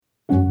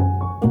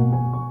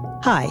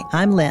Hi,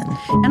 I'm Lynn.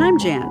 And I'm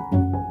Jan.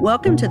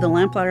 Welcome to the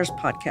Lamplighters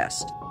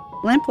Podcast.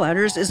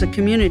 Lamplighters is a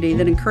community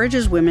that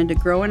encourages women to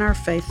grow in our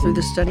faith through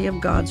the study of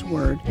God's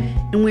Word,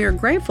 and we are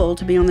grateful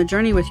to be on the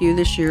journey with you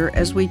this year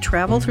as we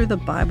travel through the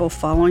Bible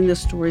following the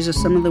stories of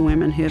some of the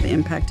women who have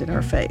impacted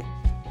our faith.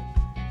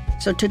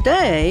 So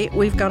today,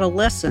 we've got a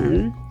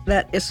lesson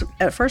that is,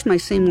 at first may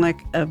seem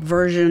like a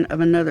version of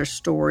another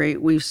story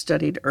we've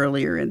studied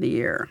earlier in the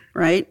year,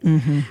 right?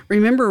 Mm-hmm.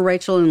 Remember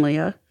Rachel and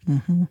Leah?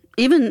 Mm-hmm.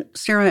 Even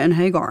Sarah and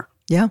Hagar.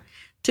 Yeah.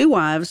 2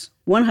 wives,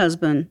 1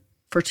 husband,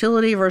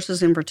 fertility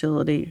versus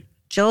infertility,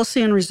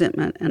 jealousy and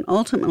resentment, and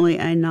ultimately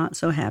a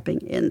not-so-happy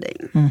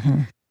ending.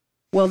 Mm-hmm.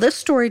 Well, this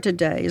story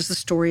today is the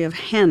story of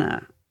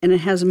Hannah, and it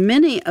has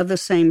many of the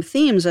same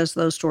themes as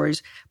those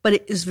stories, but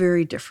it is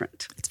very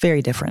different. It's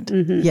very different,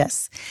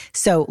 yes.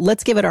 So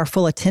let's give it our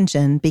full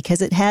attention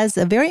because it has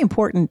a very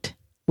important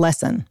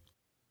lesson.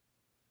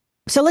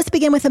 So let's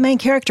begin with the main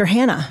character,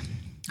 Hannah.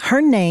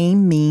 Her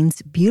name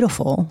means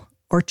beautiful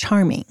or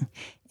charming,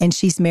 and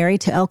she's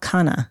married to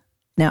Elkanah.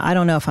 Now, I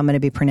don't know if I'm going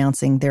to be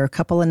pronouncing, there are a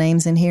couple of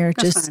names in here.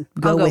 That's just fine.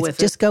 go with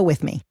just go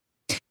with me.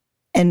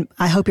 And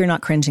I hope you're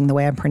not cringing the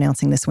way I'm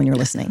pronouncing this when you're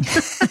listening.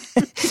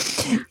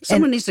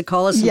 Someone needs to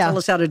call us and tell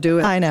us how to do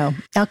it. I know.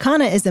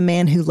 Elkanah is a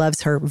man who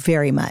loves her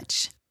very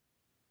much.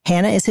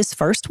 Hannah is his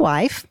first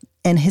wife,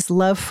 and his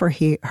love for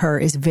her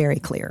is very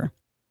clear.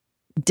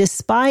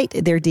 Despite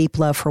their deep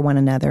love for one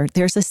another,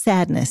 there's a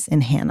sadness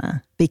in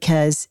Hannah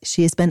because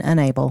she has been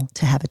unable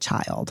to have a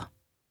child.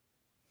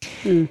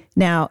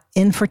 Now,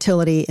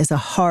 infertility is a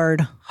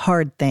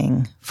hard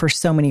thing for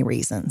so many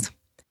reasons.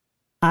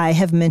 I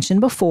have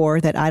mentioned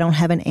before that I don't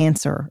have an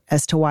answer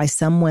as to why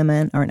some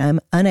women are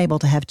unable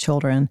to have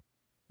children,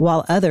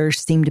 while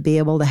others seem to be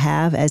able to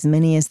have as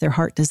many as their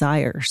heart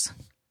desires.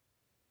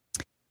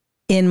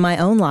 In my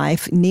own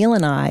life, Neil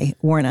and I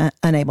weren't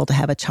unable to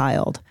have a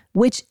child,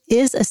 which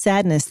is a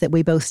sadness that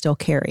we both still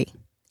carry.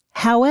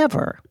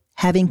 However,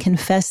 having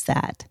confessed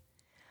that,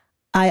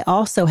 I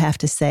also have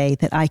to say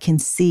that I can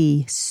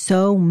see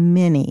so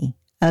many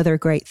other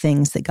great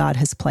things that God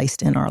has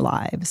placed in our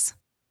lives.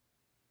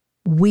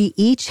 We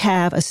each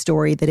have a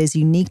story that is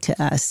unique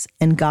to us,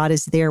 and God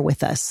is there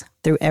with us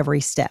through every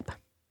step.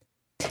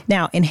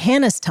 Now, in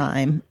Hannah's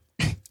time,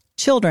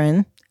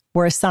 children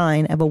were a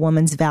sign of a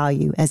woman's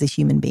value as a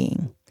human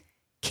being.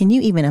 Can you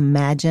even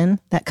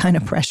imagine that kind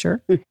of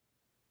pressure?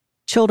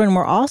 Children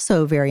were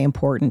also very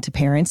important to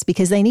parents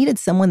because they needed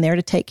someone there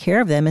to take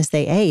care of them as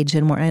they age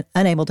and were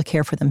unable to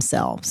care for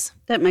themselves.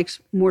 That makes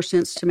more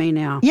sense to me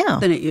now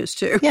than it used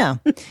to. Yeah.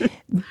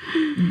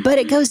 But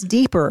it goes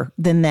deeper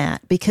than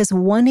that because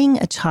wanting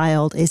a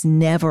child is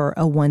never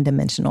a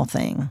one-dimensional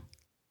thing.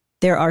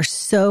 There are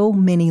so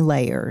many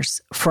layers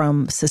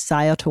from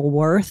societal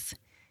worth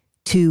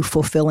to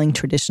fulfilling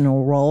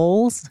traditional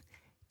roles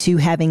to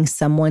having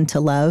someone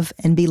to love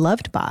and be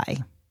loved by.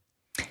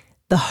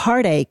 The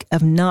heartache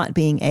of not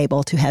being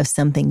able to have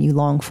something you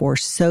long for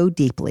so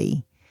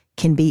deeply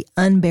can be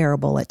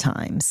unbearable at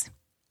times.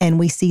 And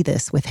we see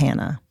this with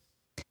Hannah.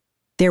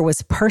 There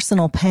was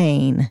personal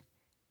pain,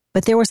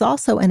 but there was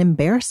also an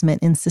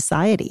embarrassment in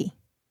society.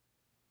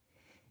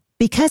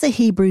 Because a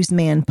Hebrews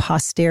man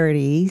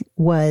posterity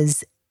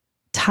was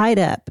tied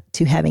up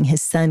to having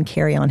his son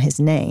carry on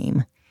his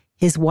name,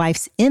 his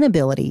wife's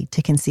inability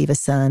to conceive a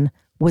son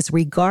was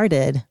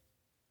regarded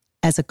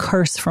as a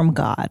curse from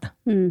God.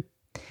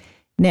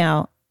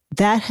 Now,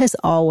 that has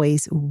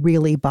always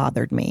really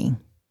bothered me,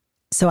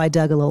 so I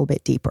dug a little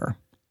bit deeper.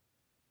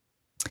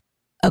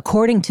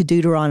 According to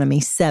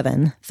Deuteronomy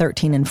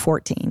 7:13 and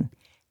 14,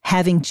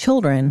 having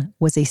children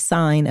was a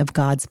sign of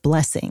God's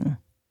blessing.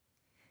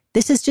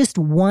 This is just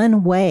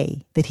one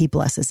way that he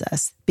blesses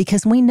us,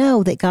 because we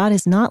know that God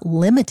is not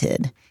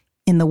limited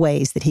in the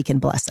ways that he can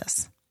bless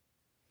us.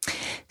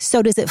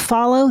 So does it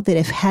follow that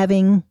if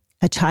having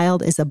a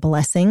child is a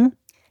blessing,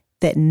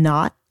 that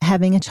not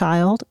having a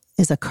child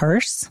is a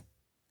curse?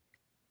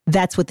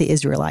 That's what the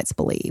Israelites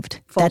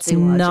believed. Faulty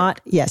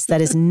logic.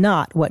 That is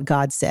not what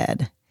God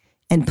said.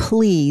 And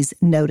please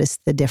notice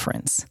the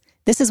difference.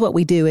 This is what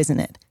we do, isn't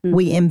it? Mm-hmm.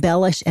 We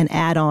embellish and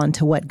add on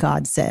to what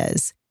God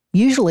says,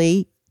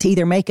 usually to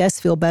either make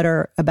us feel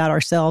better about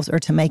ourselves or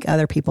to make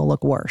other people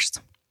look worse.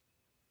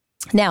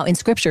 Now, in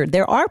Scripture,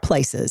 there are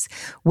places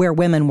where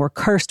women were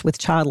cursed with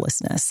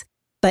childlessness,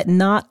 but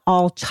not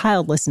all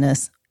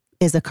childlessness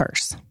is a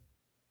curse.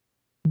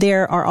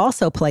 There are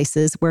also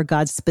places where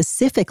God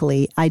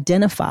specifically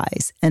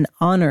identifies and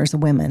honors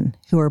women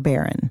who are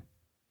barren.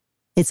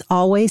 It's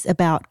always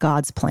about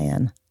God's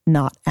plan,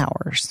 not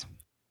ours.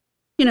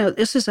 You know,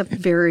 this is a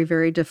very,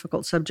 very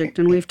difficult subject,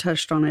 and we've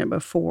touched on it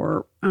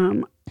before.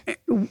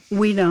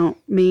 We don't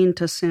mean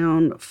to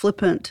sound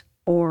flippant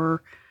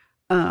or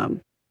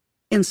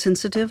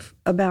insensitive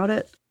about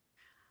it.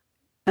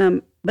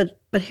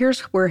 But here's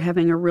where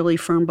having a really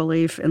firm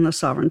belief in the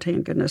sovereignty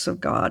and goodness of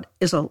God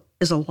is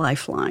a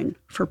lifeline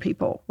for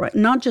people, right?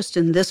 Not just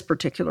in this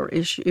particular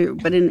issue,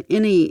 but in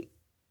any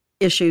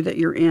issue that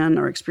you're in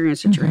or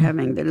experience that you're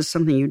having that is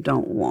something you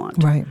don't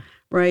want.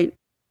 Right.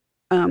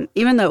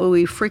 Even though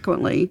we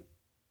frequently,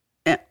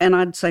 and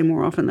I'd say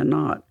more often than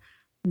not,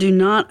 do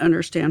not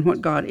understand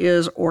what God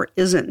is or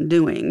isn't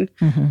doing,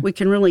 we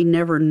can really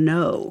never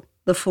know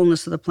the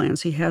fullness of the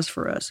plans he has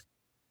for us.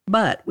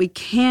 But we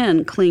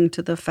can cling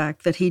to the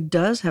fact that he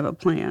does have a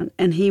plan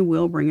and he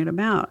will bring it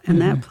about.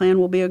 And that plan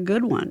will be a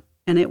good one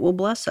and it will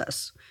bless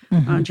us.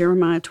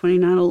 Jeremiah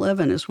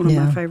 29:11 is one of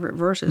my favorite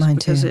verses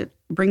because it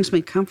brings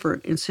me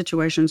comfort in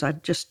situations I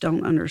just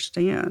don't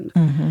understand.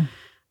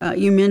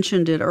 You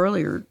mentioned it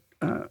earlier,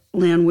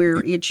 Lynn,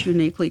 we're each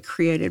uniquely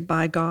created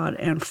by God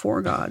and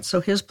for God.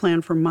 So his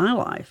plan for my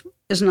life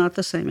is not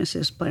the same as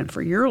his plan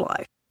for your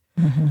life.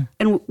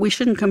 And we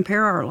shouldn't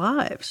compare our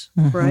lives,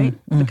 right?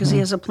 Because he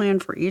has a plan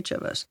for each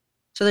of us.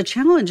 So the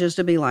challenge is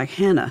to be like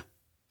Hannah,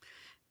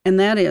 and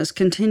that is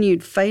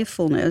continued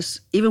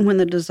faithfulness even when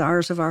the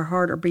desires of our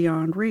heart are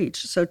beyond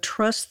reach. So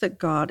trust that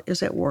God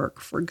is at work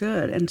for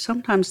good. And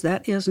sometimes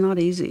that is not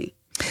easy.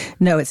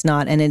 No, it's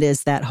not. And it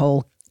is that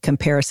whole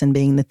comparison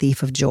being the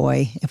thief of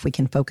joy. If we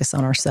can focus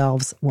on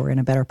ourselves, we're in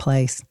a better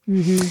place.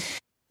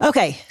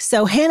 Okay,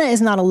 so Hannah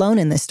is not alone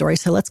in this story.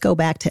 So let's go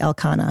back to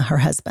Elkanah, her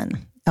husband.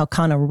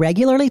 Elkanah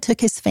regularly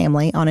took his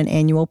family on an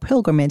annual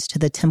pilgrimage to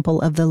the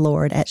temple of the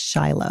Lord at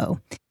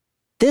Shiloh.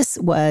 This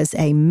was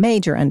a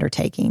major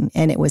undertaking,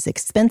 and it was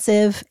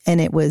expensive, and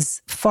it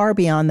was far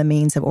beyond the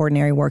means of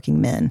ordinary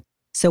working men.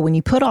 So when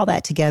you put all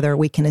that together,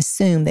 we can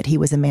assume that he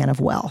was a man of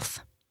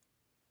wealth.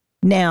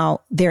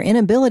 Now, their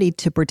inability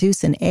to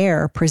produce an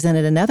heir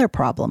presented another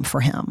problem for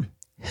him.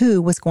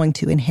 Who was going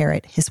to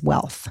inherit his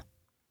wealth?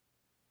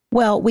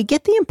 Well, we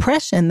get the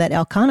impression that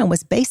Elkanah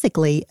was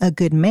basically a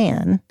good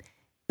man,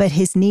 but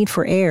his need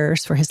for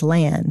heirs for his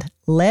land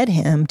led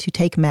him to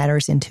take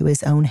matters into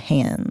his own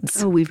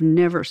hands. Oh, we've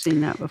never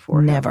seen that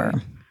before.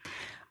 Never.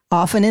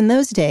 Often in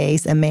those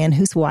days, a man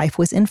whose wife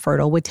was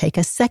infertile would take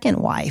a second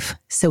wife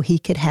so he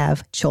could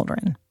have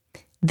children.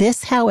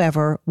 This,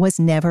 however, was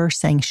never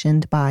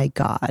sanctioned by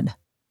God.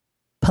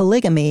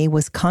 Polygamy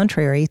was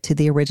contrary to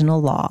the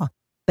original law,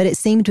 but it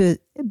seemed to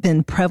have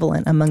been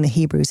prevalent among the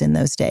Hebrews in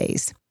those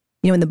days.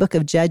 You know, in the book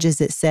of Judges,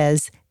 it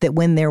says that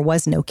when there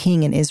was no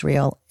king in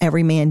Israel,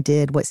 every man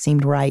did what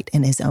seemed right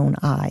in his own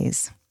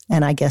eyes.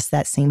 And I guess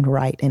that seemed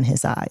right in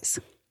his eyes.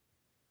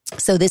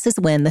 So this is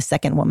when the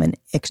second woman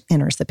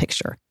enters the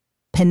picture.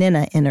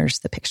 Peninnah enters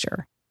the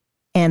picture.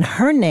 And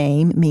her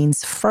name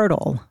means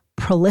fertile,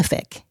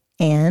 prolific.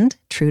 And,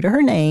 true to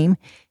her name,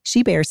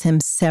 she bears him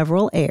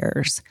several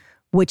heirs,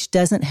 which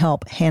doesn't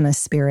help Hannah's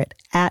spirit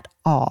at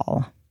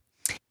all.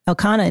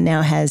 Elkanah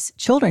now has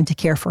children to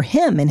care for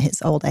him in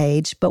his old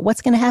age, but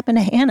what's going to happen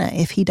to Hannah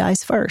if he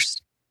dies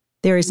first?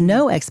 There is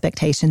no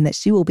expectation that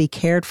she will be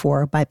cared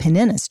for by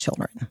Peninnah's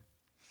children.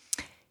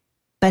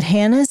 But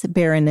Hannah's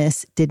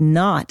barrenness did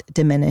not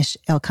diminish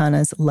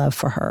Elkanah's love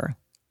for her.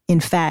 In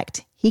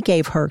fact, he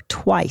gave her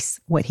twice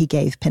what he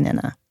gave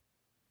Peninnah.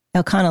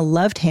 Elkanah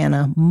loved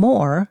Hannah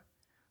more,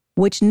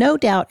 which no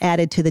doubt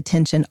added to the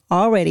tension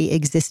already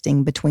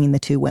existing between the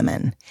two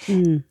women.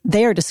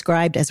 They are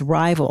described as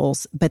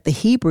rivals, but the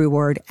Hebrew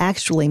word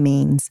actually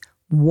means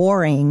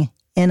warring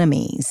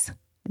enemies.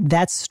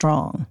 That's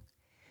strong.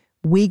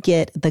 We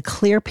get the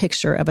clear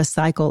picture of a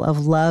cycle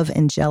of love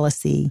and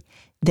jealousy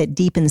that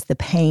deepens the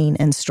pain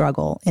and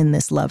struggle in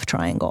this love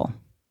triangle.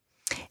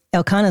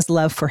 Elkanah's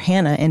love for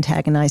Hannah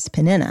antagonized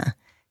Peninnah,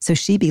 so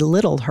she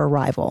belittled her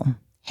rival,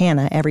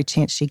 Hannah, every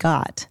chance she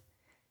got.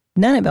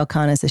 None of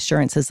Elkanah's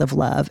assurances of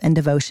love and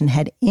devotion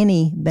had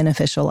any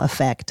beneficial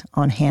effect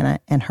on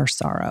Hannah and her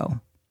sorrow.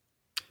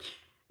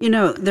 You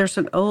know, there's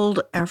an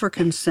old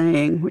African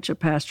saying, which a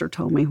pastor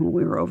told me when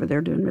we were over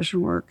there doing mission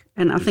work,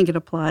 and I think it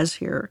applies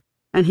here.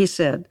 And he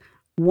said,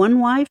 one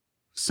wife,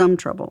 some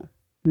trouble.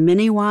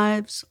 Many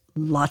wives,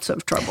 lots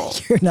of trouble.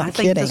 You're not I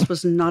think kidding. This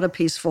was not a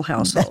peaceful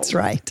household. That's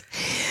right.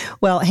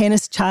 Well,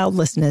 Hannah's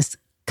childlessness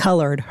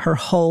colored her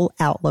whole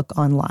outlook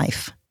on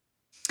life.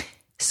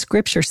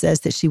 Scripture says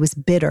that she was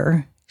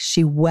bitter,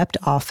 she wept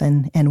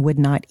often, and would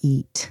not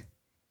eat.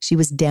 She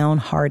was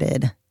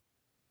downhearted.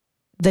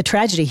 The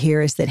tragedy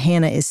here is that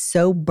Hannah is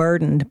so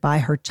burdened by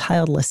her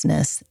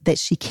childlessness that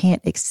she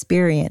can't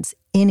experience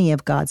any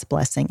of God's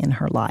blessing in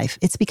her life.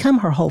 It's become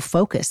her whole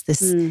focus,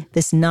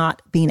 this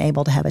not being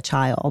able to have a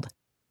child.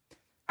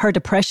 Her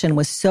depression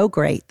was so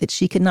great that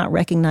she could not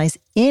recognize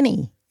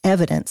any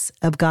evidence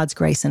of God's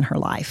grace in her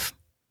life.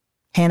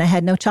 Hannah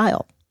had no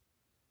child.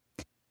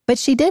 But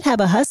she did have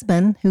a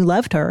husband who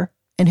loved her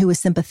and who was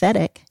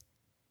sympathetic.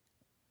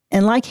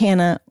 And like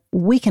Hannah,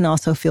 we can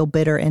also feel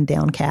bitter and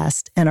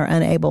downcast and are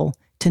unable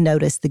to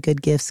notice the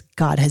good gifts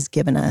God has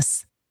given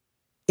us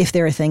if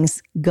there are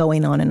things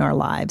going on in our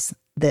lives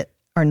that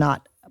are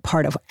not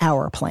part of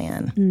our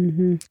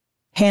plan.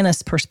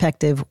 Hannah's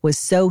perspective was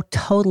so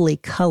totally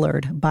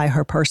colored by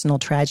her personal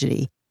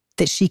tragedy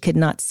that she could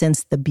not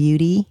sense the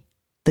beauty,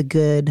 the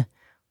good,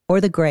 or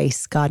the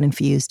grace God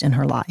infused in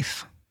her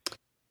life.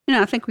 You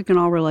know, I think we can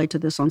all relate to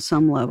this on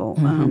some level.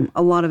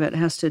 A lot of it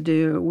has to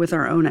do with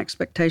our own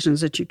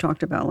expectations that you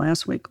talked about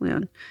last week,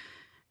 Lynn.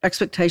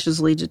 Expectations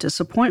lead to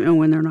disappointment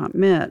when they're not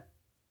met.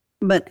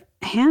 But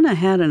Hannah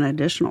had an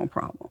additional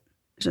problem.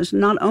 Just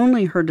not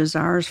only her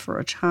desires for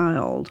a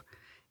child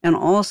and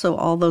also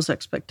all those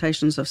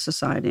expectations of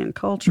society and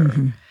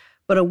culture.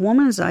 But a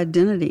woman's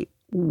identity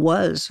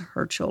was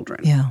her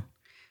children. Yeah.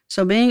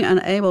 So being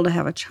unable to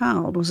have a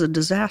child was a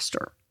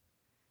disaster.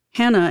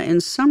 Hannah,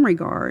 in some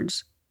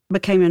regards,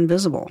 became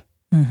invisible.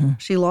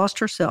 She lost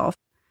herself,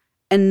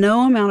 and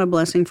no amount of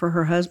blessing for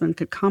her husband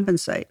could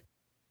compensate.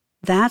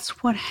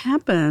 That's what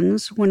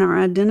happens when our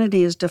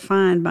identity is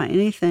defined by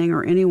anything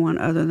or anyone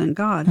other than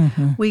God.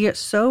 We get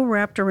so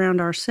wrapped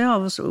around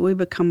ourselves, we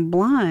become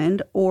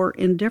blind or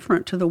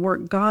indifferent to the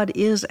work God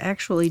is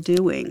actually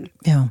doing.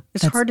 Yeah.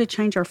 It's hard to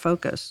change our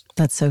focus.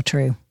 That's so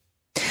true.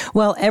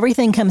 Well,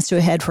 everything comes to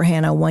a head for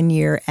Hannah 1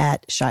 year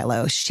at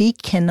Shiloh. She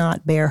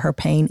cannot bear her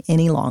pain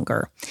any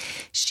longer.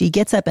 She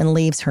gets up and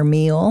leaves her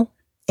meal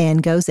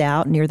and goes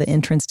out near the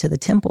entrance to the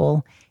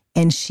temple,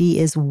 and she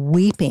is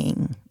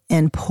weeping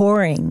and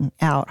pouring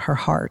out her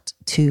heart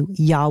to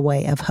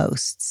Yahweh of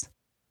hosts.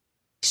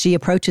 She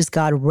approaches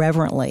God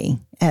reverently,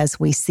 as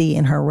we see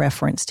in her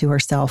reference to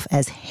herself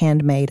as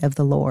handmaid of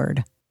the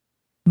Lord.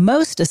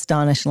 Most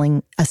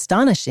astonishing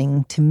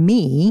to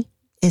me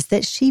is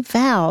that she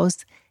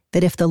vows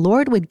that if the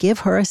Lord would give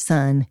her a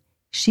son,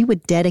 she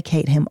would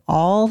dedicate him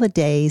all the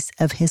days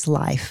of his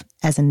life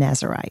as a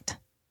Nazirite.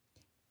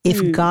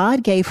 If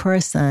God gave her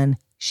a son,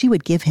 she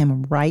would give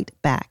him right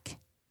back.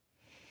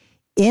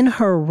 In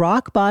her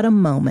rock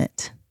bottom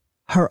moment,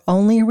 her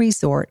only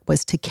resort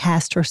was to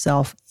cast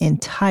herself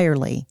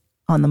entirely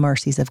on the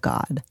mercies of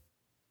God.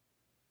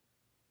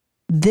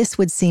 This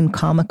would seem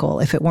comical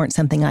if it weren't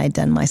something I had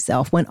done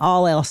myself. When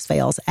all else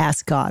fails,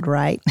 ask God,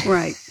 right?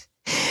 Right.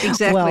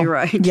 Exactly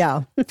right.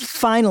 Yeah.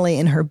 Finally,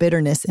 in her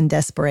bitterness and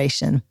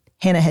desperation,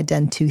 Hannah had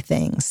done two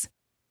things.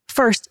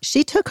 First,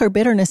 she took her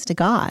bitterness to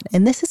God,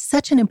 and this is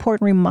such an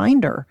important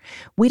reminder.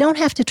 We don't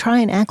have to try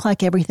and act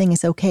like everything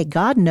is okay.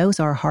 God knows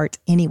our heart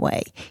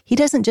anyway. He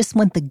doesn't just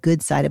want the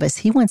good side of us.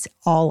 He wants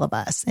all of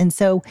us. And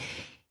so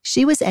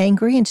she was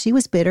angry and she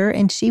was bitter,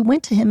 and she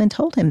went to him and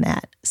told him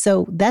that.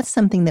 So that's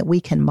something that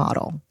we can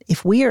model.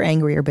 If we are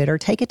angry or bitter,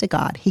 take it to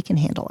God. He can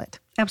handle it.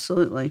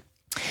 Absolutely.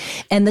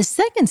 And the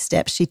second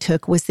step she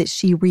took was that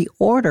she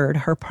reordered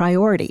her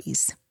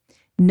priorities.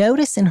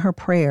 Notice in her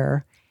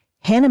prayer,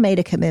 Hannah made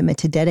a commitment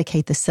to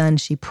dedicate the son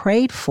she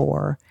prayed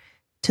for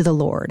to the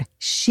Lord.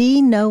 She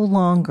no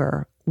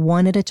longer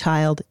wanted a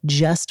child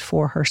just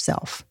for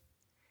herself.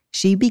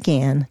 She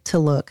began to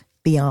look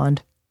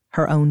beyond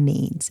her own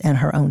needs and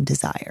her own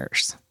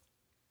desires.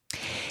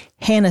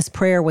 Hannah's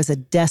prayer was a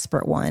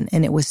desperate one,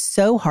 and it was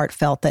so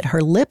heartfelt that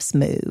her lips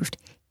moved,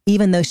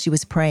 even though she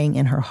was praying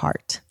in her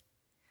heart.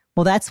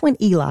 Well, that's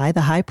when Eli,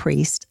 the high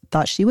priest,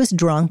 thought she was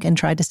drunk and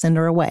tried to send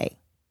her away.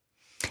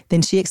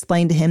 Then she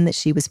explained to him that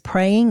she was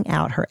praying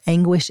out her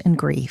anguish and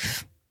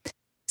grief.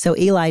 So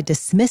Eli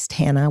dismissed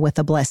Hannah with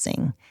a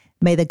blessing.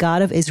 May the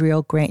God of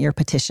Israel grant your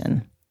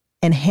petition.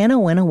 And Hannah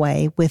went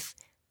away with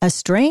a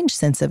strange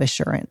sense of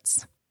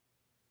assurance.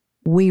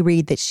 We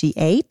read that she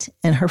ate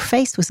and her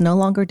face was no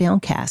longer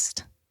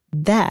downcast.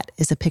 That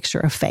is a picture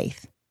of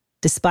faith.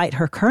 Despite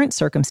her current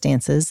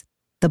circumstances,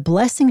 the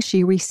blessing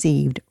she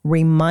received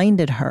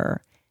reminded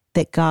her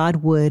that God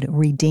would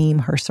redeem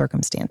her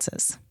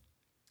circumstances.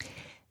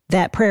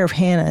 That prayer of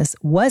Hannah's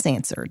was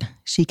answered.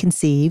 She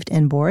conceived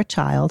and bore a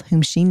child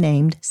whom she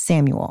named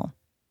Samuel.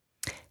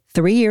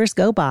 3 years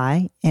go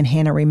by, and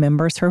Hannah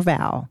remembers her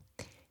vow.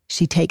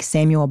 She takes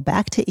Samuel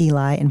back to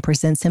Eli and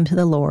presents him to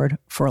the Lord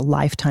for a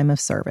lifetime of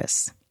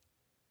service.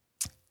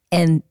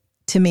 And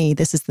to me,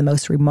 this is the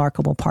most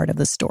remarkable part of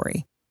the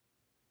story.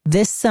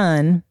 This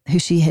son, who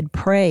she had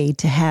prayed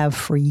to have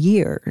for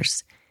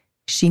years,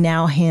 she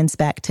now hands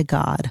back to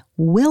God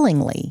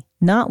willingly,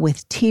 not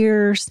with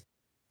tears,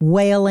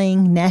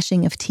 wailing,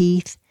 gnashing of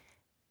teeth,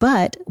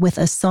 but with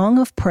a song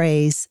of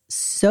praise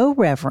so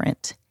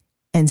reverent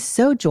and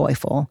so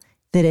joyful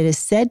that it is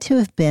said to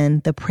have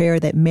been the prayer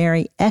that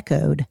Mary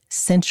echoed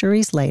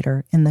centuries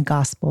later in the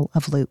Gospel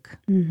of Luke.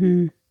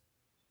 Mm-hmm.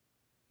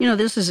 You know,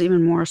 this is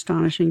even more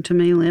astonishing to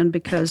me, Lynn,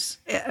 because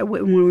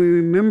when we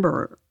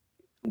remember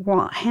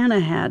while Hannah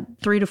had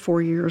 3 to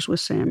 4 years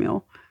with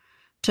Samuel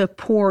to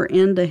pour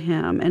into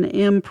him and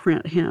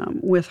imprint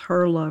him with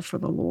her love for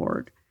the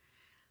Lord.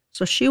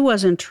 So she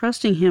was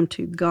entrusting him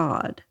to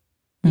God,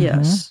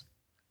 yes,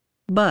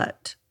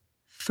 but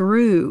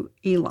through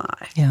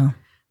Eli,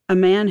 a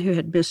man who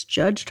had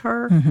misjudged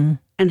her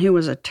and who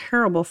was a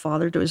terrible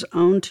father to his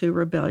own 2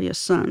 rebellious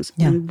sons.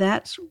 Yeah. And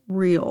that's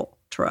real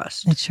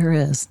trust. It sure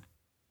is.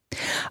 All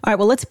right,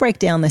 well, let's break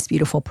down this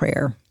beautiful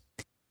prayer.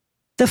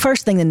 The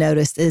first thing to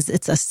notice is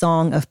it's a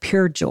song of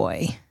pure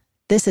joy.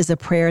 This is a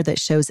prayer that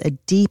shows a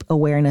deep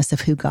awareness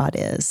of who God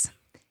is.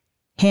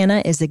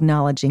 Hannah is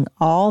acknowledging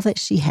all that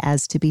she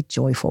has to be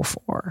joyful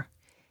for.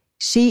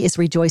 She is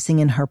rejoicing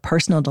in her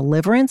personal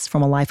deliverance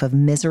from a life of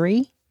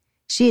misery.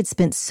 She had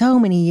spent so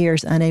many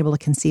years unable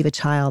to conceive a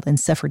child and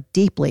suffered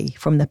deeply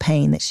from the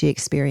pain that she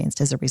experienced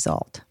as a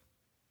result.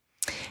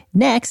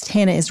 Next,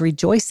 Hannah is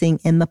rejoicing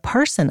in the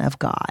person of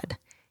God.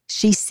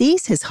 She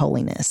sees his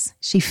holiness,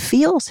 she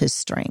feels his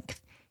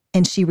strength,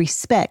 and she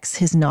respects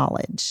his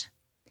knowledge.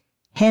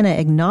 Hannah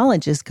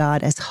acknowledges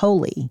God as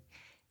holy,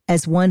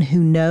 as one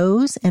who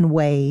knows and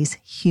weighs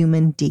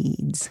human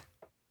deeds.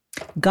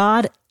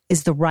 God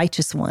is the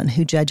righteous one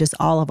who judges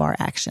all of our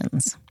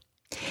actions.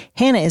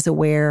 Hannah is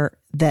aware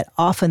that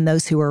often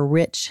those who are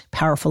rich,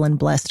 powerful, and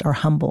blessed are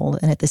humbled,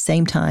 and at the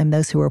same time,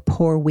 those who are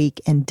poor,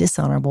 weak, and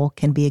dishonorable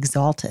can be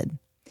exalted.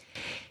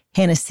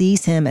 Hannah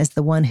sees him as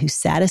the one who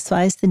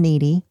satisfies the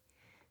needy,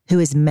 who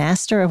is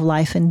master of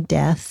life and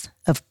death,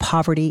 of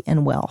poverty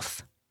and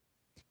wealth.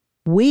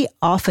 We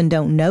often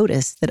don't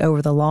notice that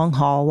over the long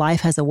haul,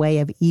 life has a way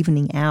of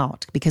evening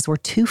out because we're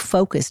too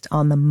focused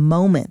on the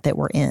moment that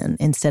we're in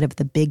instead of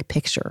the big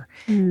picture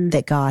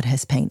that God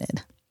has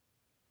painted.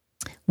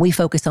 We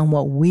focus on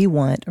what we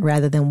want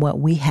rather than what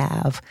we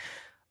have,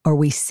 or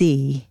we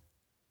see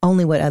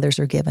only what others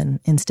are given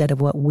instead of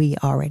what we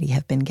already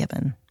have been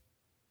given.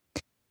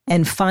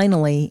 And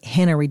finally,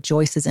 Hannah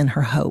rejoices in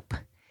her hope.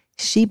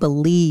 She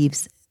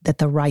believes that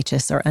the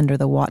righteous are under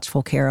the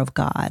watchful care of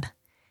God.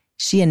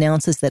 She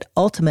announces that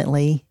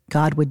ultimately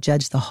God would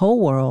judge the whole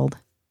world,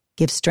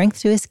 give strength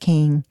to his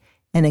king,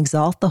 and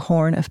exalt the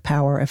horn of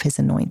power of his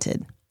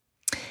anointed.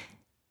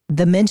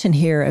 The mention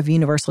here of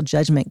universal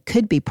judgment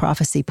could be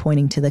prophecy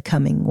pointing to the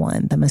coming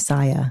one, the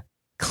Messiah.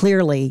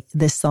 Clearly,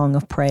 this song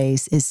of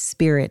praise is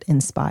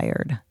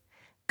Spirit-inspired.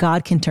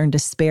 God can turn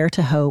despair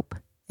to hope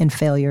and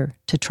failure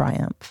to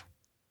triumph.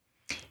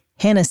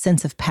 Hannah's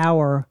sense of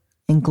power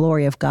and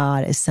glory of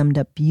God is summed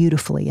up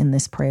beautifully in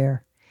this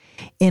prayer.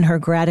 In her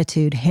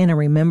gratitude, Hannah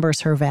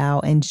remembers her vow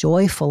and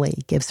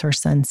joyfully gives her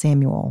son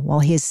Samuel, while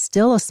he is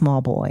still a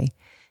small boy,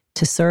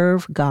 to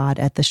serve God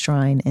at the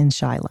shrine in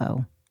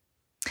Shiloh.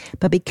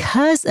 But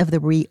because of the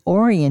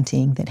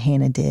reorienting that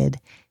Hannah did,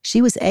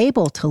 she was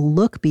able to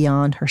look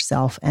beyond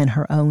herself and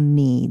her own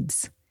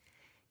needs.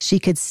 She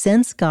could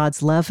sense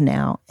God's love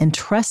now and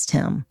trust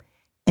him,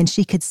 and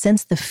she could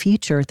sense the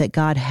future that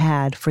God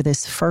had for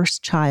this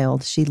first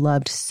child she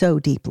loved so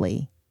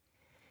deeply.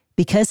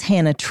 Because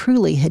Hannah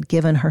truly had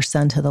given her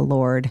son to the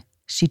Lord,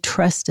 she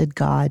trusted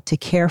God to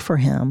care for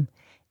him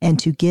and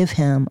to give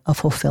him a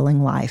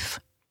fulfilling life.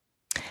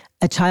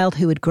 A child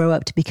who would grow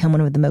up to become one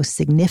of the most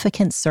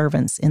significant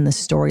servants in the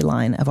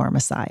storyline of our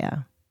Messiah.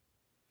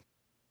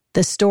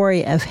 The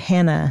story of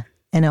Hannah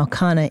and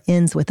Elkanah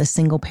ends with a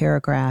single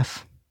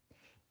paragraph.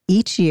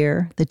 Each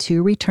year, the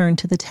two returned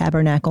to the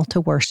tabernacle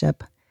to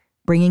worship,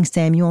 bringing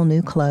Samuel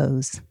new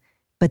clothes,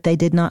 but they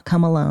did not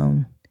come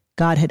alone.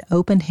 God had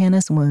opened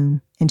Hannah's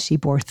womb, and she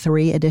bore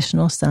 3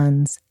 additional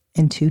sons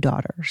and 2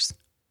 daughters.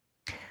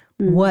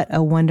 What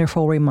a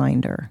wonderful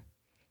reminder.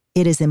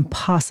 It is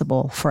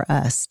impossible for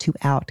us to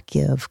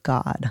outgive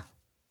God.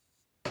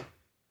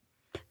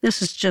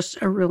 This is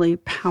just a really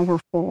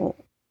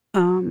powerful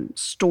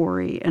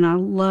story, and I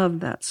love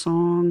that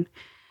song.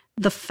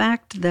 The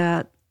fact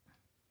that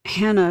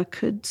Hannah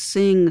could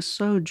sing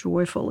so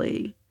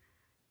joyfully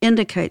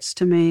indicates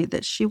to me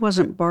that she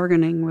wasn't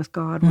bargaining with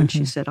God when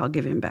she said, I'll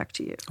give him back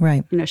to you.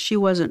 Right. You know, she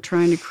wasn't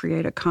trying to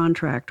create a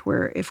contract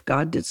where if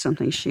God did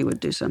something, she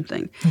would do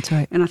something. That's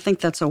right. And I think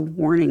that's a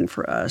warning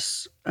for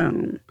us.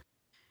 And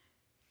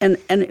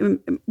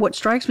what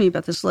strikes me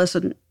about this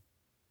lesson,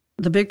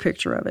 the big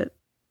picture of it,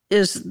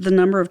 is the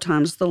number of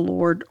times the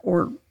Lord,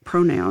 or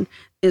pronoun,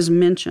 is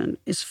mentioned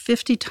is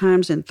 50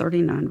 times in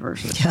 39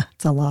 verses. Yeah,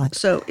 it's a lot.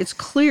 So it's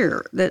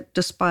clear that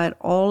despite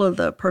all of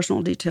the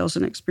personal details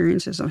and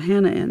experiences of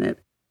Hannah in it,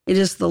 it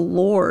is the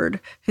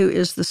Lord who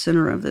is the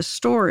center of this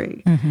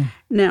story.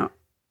 Now,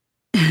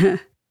 it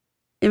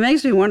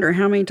makes me wonder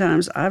how many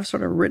times I've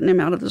sort of written him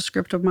out of the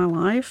script of my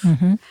life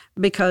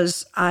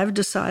because I've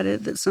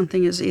decided that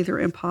something is either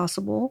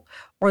impossible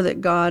or that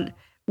God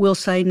will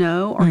say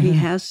no or he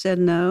has said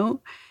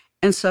no.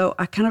 And so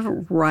I kind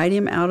of write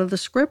him out of the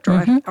script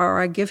or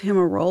I give him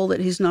a role that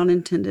he's not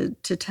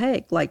intended to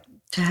take, like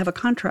to have a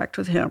contract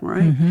with him,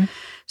 right?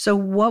 So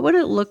what would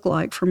it look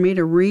like for me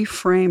to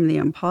reframe the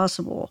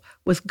impossible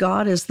with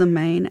God as the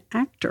main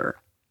actor?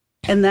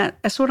 And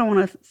that's what I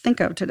want to think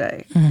of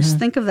today, is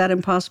think of that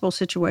impossible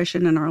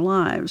situation in our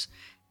lives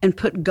and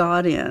put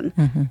God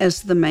in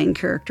as the main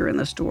character in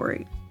the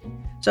story.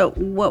 So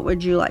what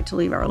would you like to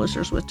leave our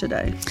listeners with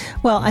today?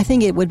 Well, I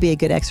think it would be a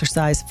good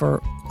exercise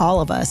for all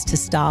of us to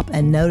stop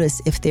and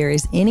notice if there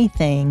is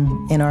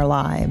anything in our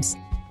lives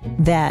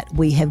that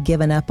we have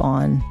given up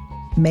on,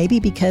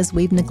 maybe because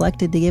we've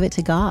neglected to give it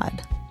to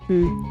God.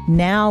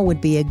 Now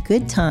would be a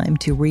good time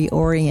to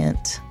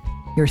reorient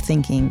your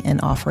thinking and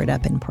offer it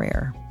up in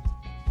prayer.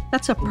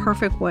 That's a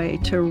perfect way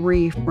to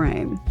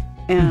reframe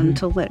and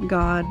to let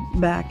God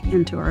back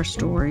into our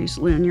stories.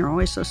 Lynn, you're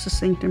always so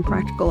succinct and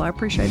practical. I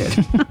appreciate it.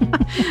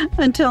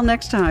 Until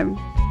next time.